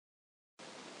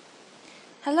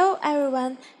Hello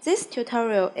everyone, this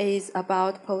tutorial is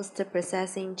about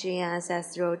post-processing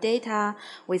GNSS raw data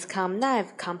with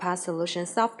ComNav Compass solution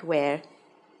software,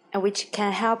 which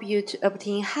can help you to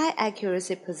obtain high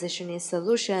accuracy positioning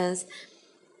solutions.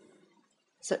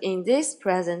 So in this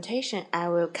presentation, I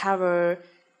will cover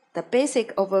the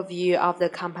basic overview of the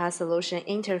Compass solution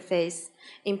interface,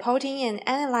 importing and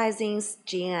analyzing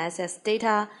GNSS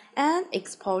data, and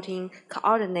exporting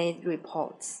coordinate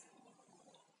reports.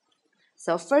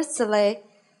 So firstly,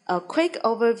 a quick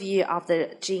overview of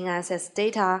the GNSS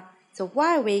data. So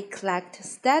why we collect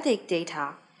static data,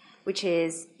 which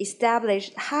is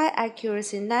established high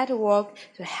accuracy network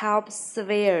to help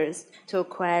surveyors to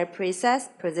acquire precise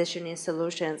positioning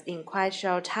solutions in quite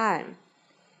short time.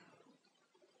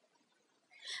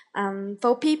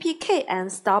 For PPK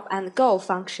and stop and go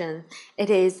function, it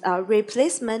is a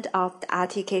replacement of the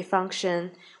RTK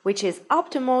function, which is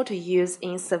optimal to use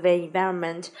in survey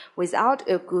environment without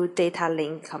a good data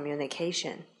link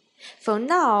communication. For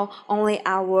now, only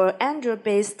our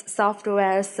Android-based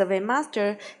software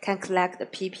SurveyMaster can collect the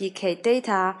PPK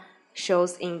data shown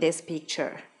in this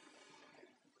picture.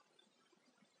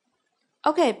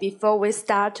 Okay, before we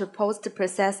start to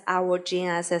post-process our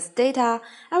GNSS data,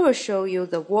 I will show you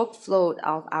the workflow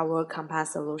of our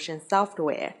Compass solution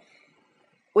software,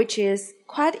 which is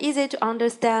quite easy to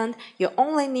understand. You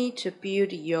only need to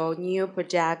build your new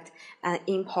project and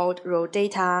import raw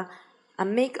data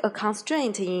and make a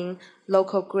constraint in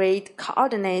local grid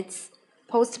coordinates,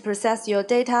 post-process your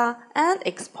data, and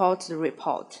export the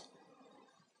report.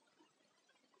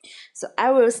 So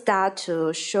I will start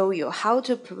to show you how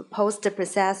to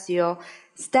post-process your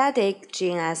static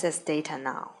GNSS data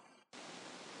now.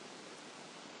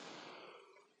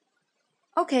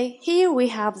 Okay, here we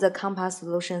have the Compass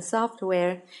solution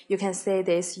software. You can see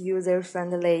this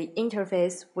user-friendly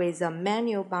interface with a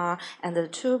menu bar and the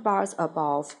toolbars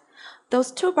above.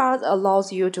 Those toolbars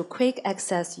allows you to quick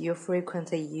access your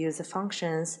frequently used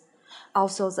functions.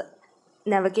 Also, the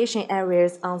navigation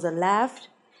areas on the left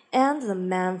and the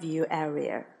main view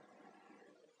area.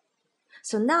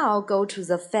 So now go to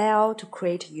the file to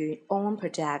create your own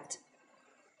project.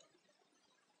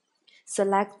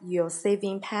 Select your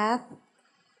saving path.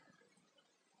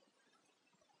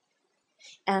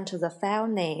 Enter the file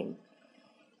name.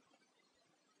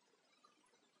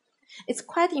 It's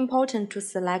quite important to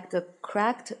select the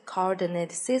correct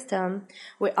coordinate system.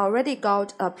 We already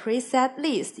got a preset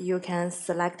list you can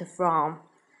select from.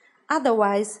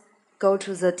 Otherwise, go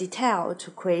to the detail to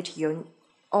create your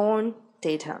own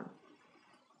datum.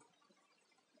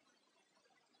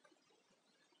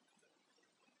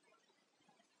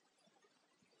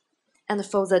 And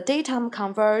for the datum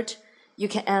convert, you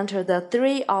can enter the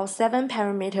 3 or 7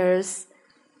 parameters,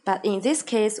 but in this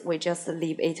case, we just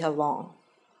leave it alone.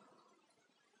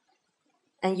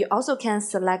 And you also can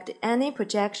select any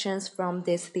projections from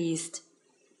this list.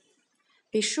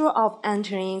 Be sure of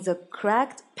entering the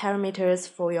correct parameters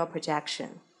for your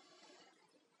projection.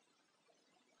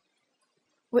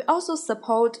 We also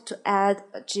support to add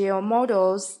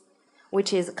geomodels,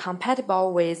 which is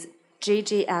compatible with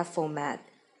GGF format.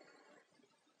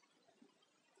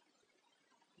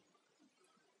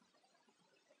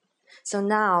 So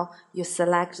now you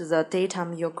select the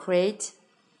datum you create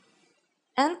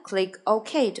and click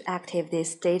OK to activate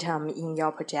this datum in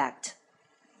your project.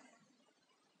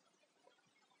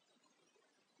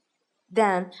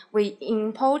 Then we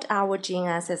import our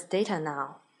GNSS data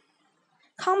now.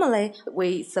 Commonly,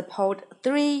 we support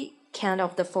 3 kinds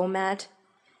of the format,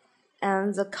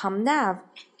 and the ComNav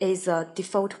is a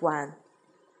default one.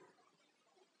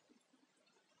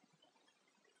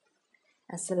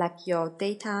 And select your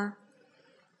data.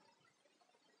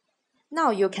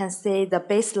 Now you can see the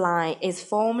baseline is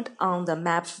formed on the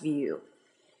map view.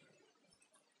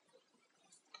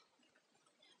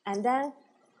 And then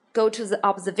go to the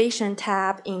Observation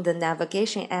tab in the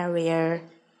navigation area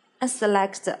and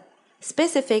select the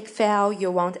specific file you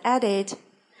want added,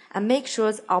 and make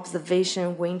sure the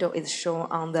observation window is shown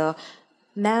on the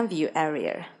main view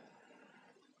area.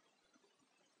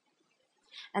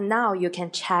 And now you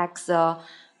can check the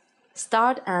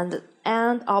start and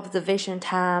end observation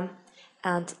time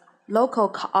and local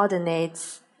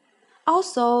coordinates,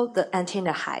 also the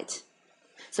antenna height.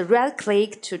 So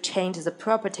right-click to change the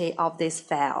property of this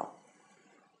file.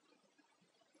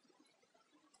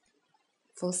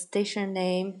 For station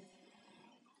name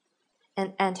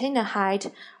and antenna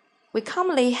height, we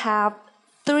commonly have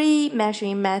 3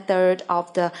 measuring methods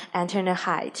of the antenna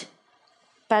height.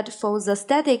 But for the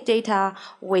static data,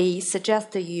 we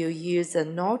suggest you use the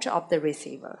notch of the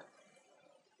receiver.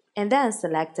 And then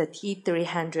select the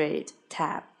T300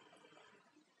 tab.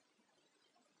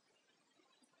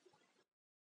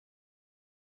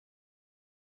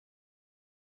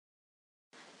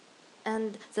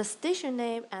 And the station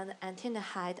name and antenna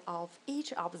height of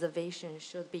each observation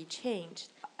should be changed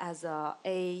as a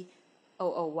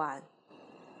A001.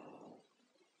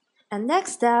 And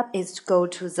next step is to go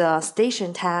to the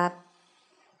Station tab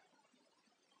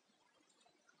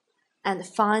and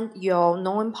find your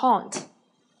known point.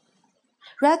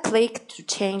 Right-click to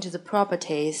change the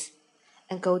properties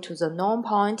and go to the known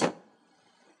point.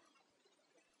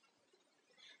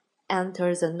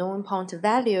 Enter the known point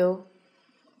value.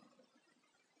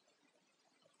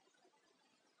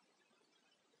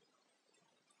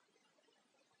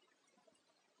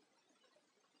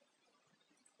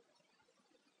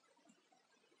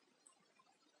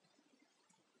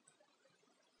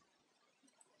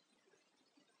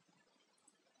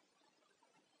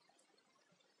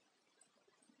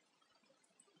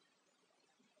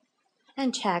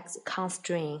 And check the count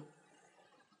string.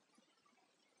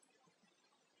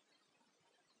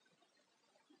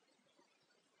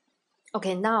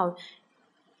 Okay, now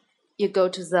you go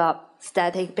to the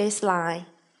static baseline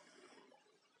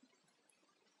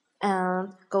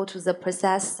and go to the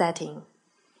process setting.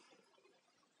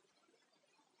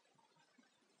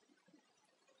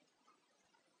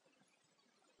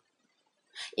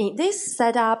 In this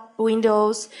setup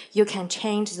windows, you can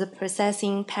change the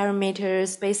processing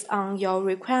parameters based on your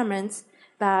requirements,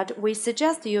 but we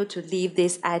suggest you to leave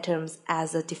these items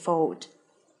as a default.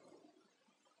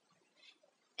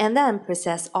 And then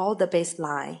process all the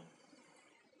baseline.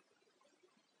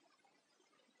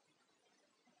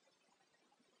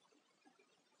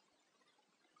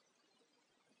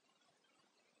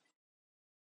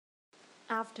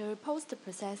 After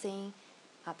post-processing,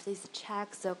 please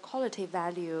check the quality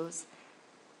values.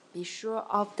 Be sure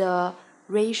of the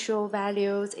ratio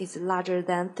values is larger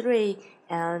than 3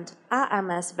 and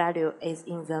RMS value is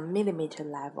in the millimeter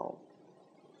level.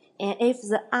 And if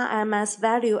the RMS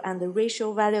value and the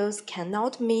ratio values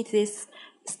cannot meet this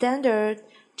standard,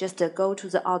 just go to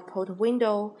the output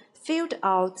window, filter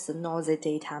out the noisy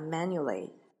data manually.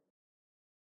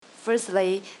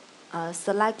 Firstly,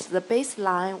 select the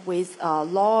baseline with a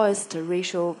lowest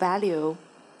ratio value,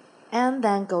 and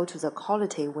then go to the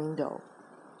quality window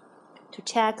to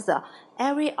check the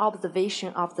every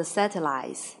observation of the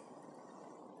satellites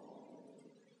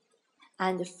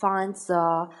and find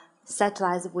the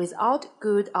satellites without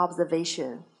good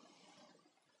observation.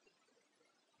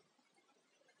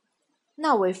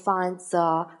 Now we find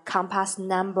the compass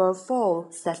number 4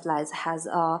 satellite has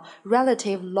a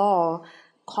relative low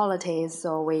quality,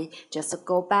 so we just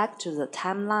go back to the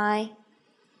timeline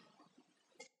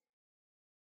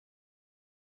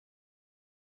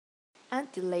and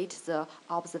delete the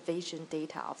observation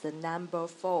data of the number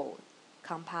 4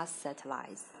 compass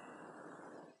satellites.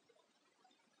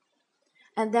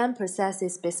 And then process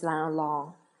this baseline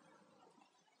along.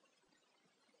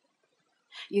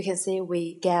 You can see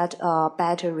we get a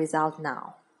better result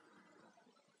now.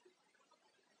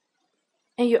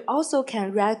 And you also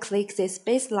can right-click this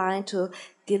baseline to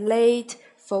delete,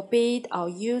 forbid, or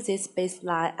use this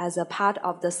baseline as a part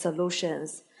of the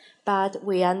solutions. But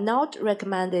we are not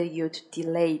recommending you to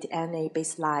delete any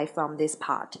baseline from this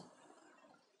part.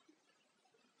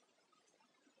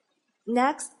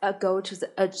 Next, go to the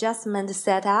adjustment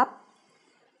setup.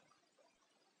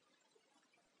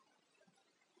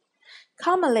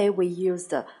 Commonly, we use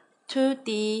the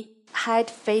 2D height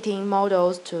fitting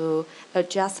models to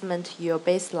adjustment your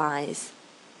baselines.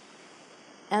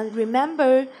 And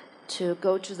remember to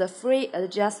go to the free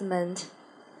adjustment,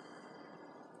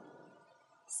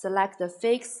 select the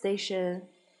fixed station,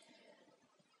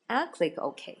 and click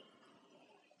OK.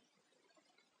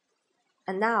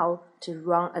 And now to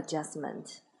run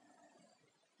adjustment.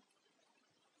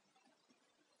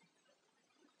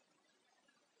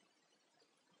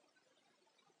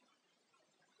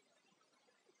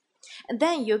 And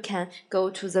then you can go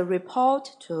to the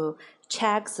report to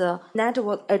check the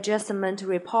network adjustment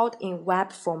report in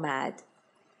web format.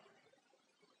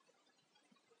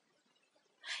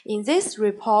 In this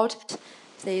report,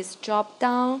 please drop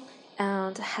down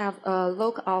and have a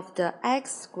look of the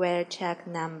X-square check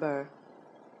number.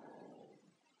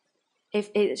 If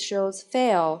it shows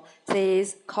fail,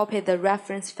 please copy the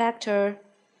reference factor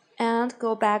and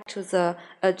go back to the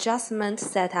adjustment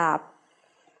setup.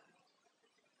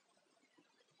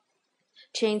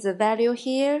 Change the value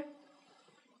here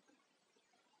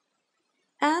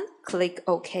and click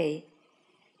OK.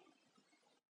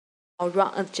 Or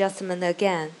run adjustment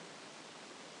again.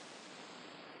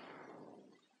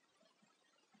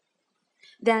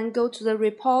 Then go to the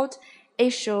report. It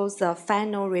shows the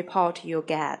final report you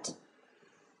get.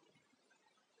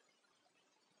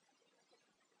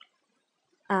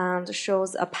 and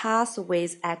shows a path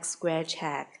with X square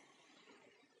check.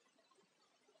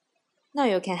 Now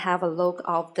you can have a look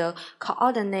of the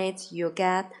coordinates you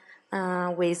get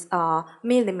with a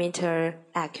millimeter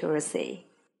accuracy.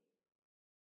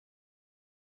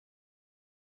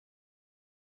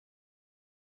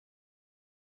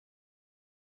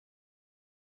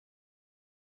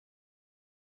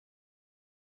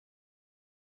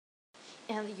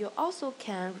 And you also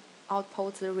can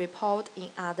output the report in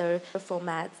other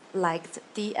formats like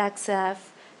DXF,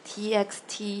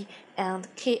 TXT,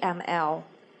 and KML.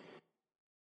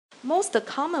 Most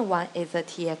common one is a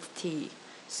TXT,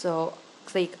 so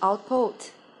click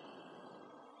Output.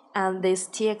 And this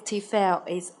TXT file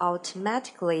is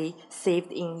automatically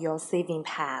saved in your saving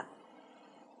path.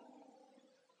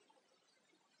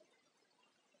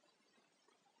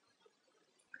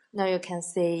 Now you can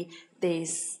see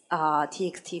this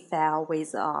TXT file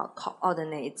with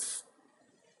coordinates.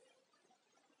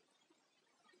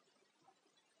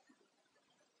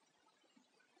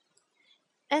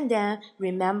 And then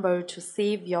remember to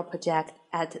save your project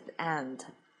at the end.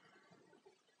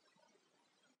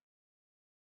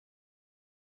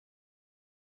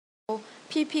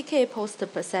 PPK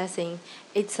post-processing,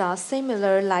 it's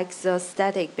similar like the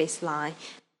static baseline.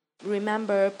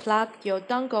 Remember, plug your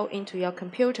dongle into your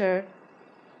computer.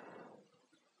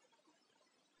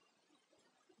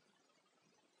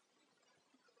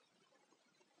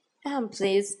 And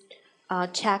please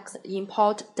check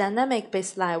import dynamic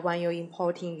baseline when you're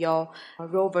importing your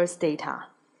rover's data.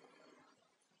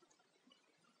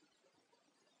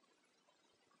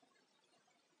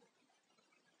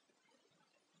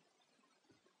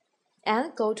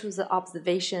 And go to the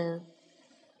observation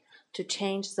to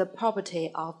change the property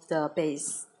of the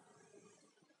base.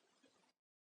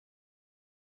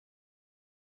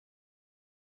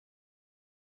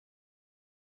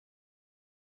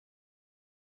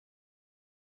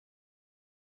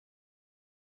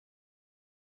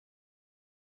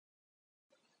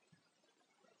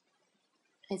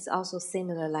 It's also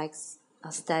similar like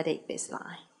a static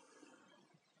baseline.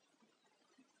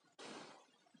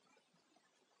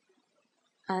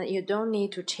 And you don't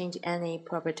need to change any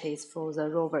properties for the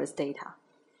rover's data.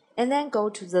 And then go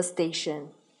to the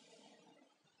station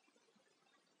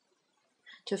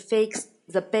to fix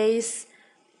the base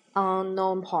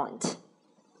unknown point.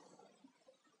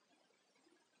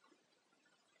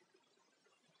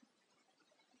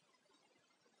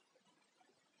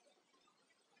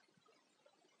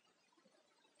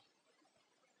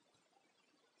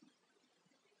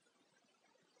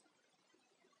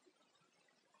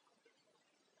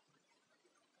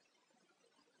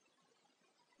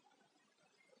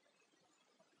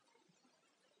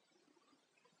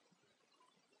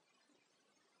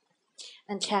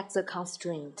 And check the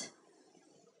constraint.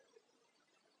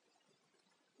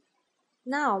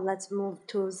 Now let's move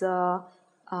to the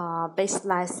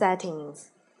baseline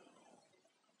settings.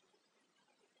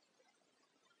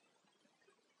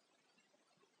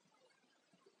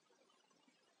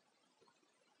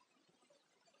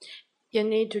 You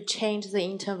need to change the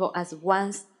interval as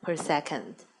 1 per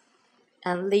second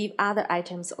and leave other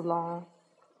items alone.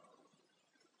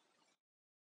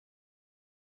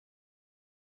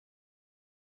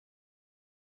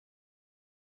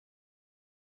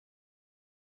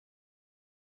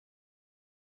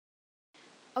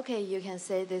 Okay, you can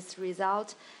see this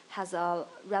result has a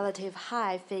relative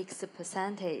high fixed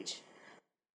percentage.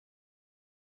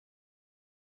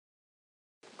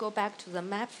 Go back to the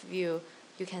map view,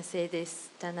 you can see this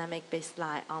dynamic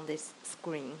baseline on this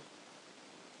screen.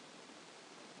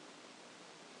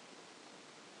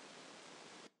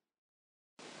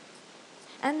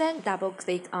 And then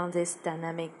double-click on this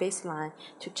dynamic baseline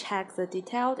to check the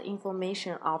detailed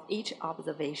information of each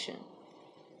observation.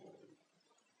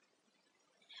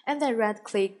 And then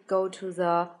right-click, go to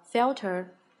the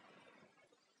Filter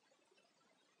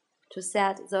to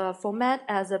set the format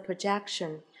as a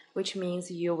projection, which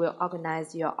means you will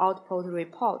organize your output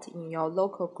report in your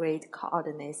local grid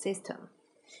coordinate system.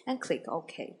 And click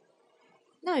OK.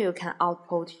 Now you can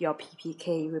output your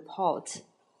PPK report.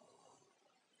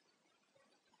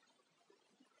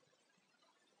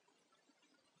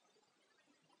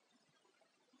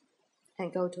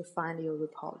 And go to find your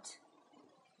report.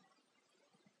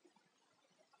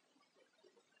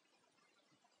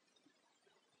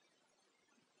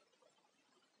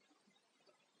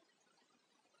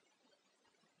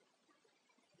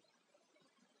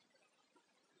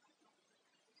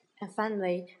 And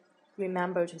finally,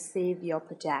 remember to save your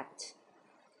project.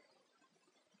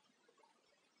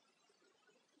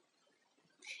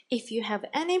 If you have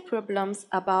any problems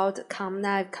about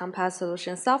ComNav Compass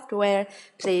solution software,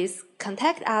 please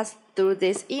contact us through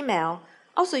this email.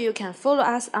 Also, you can follow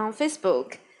us on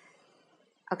Facebook.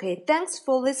 Okay, thanks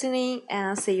for listening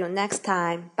and see you next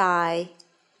time. Bye.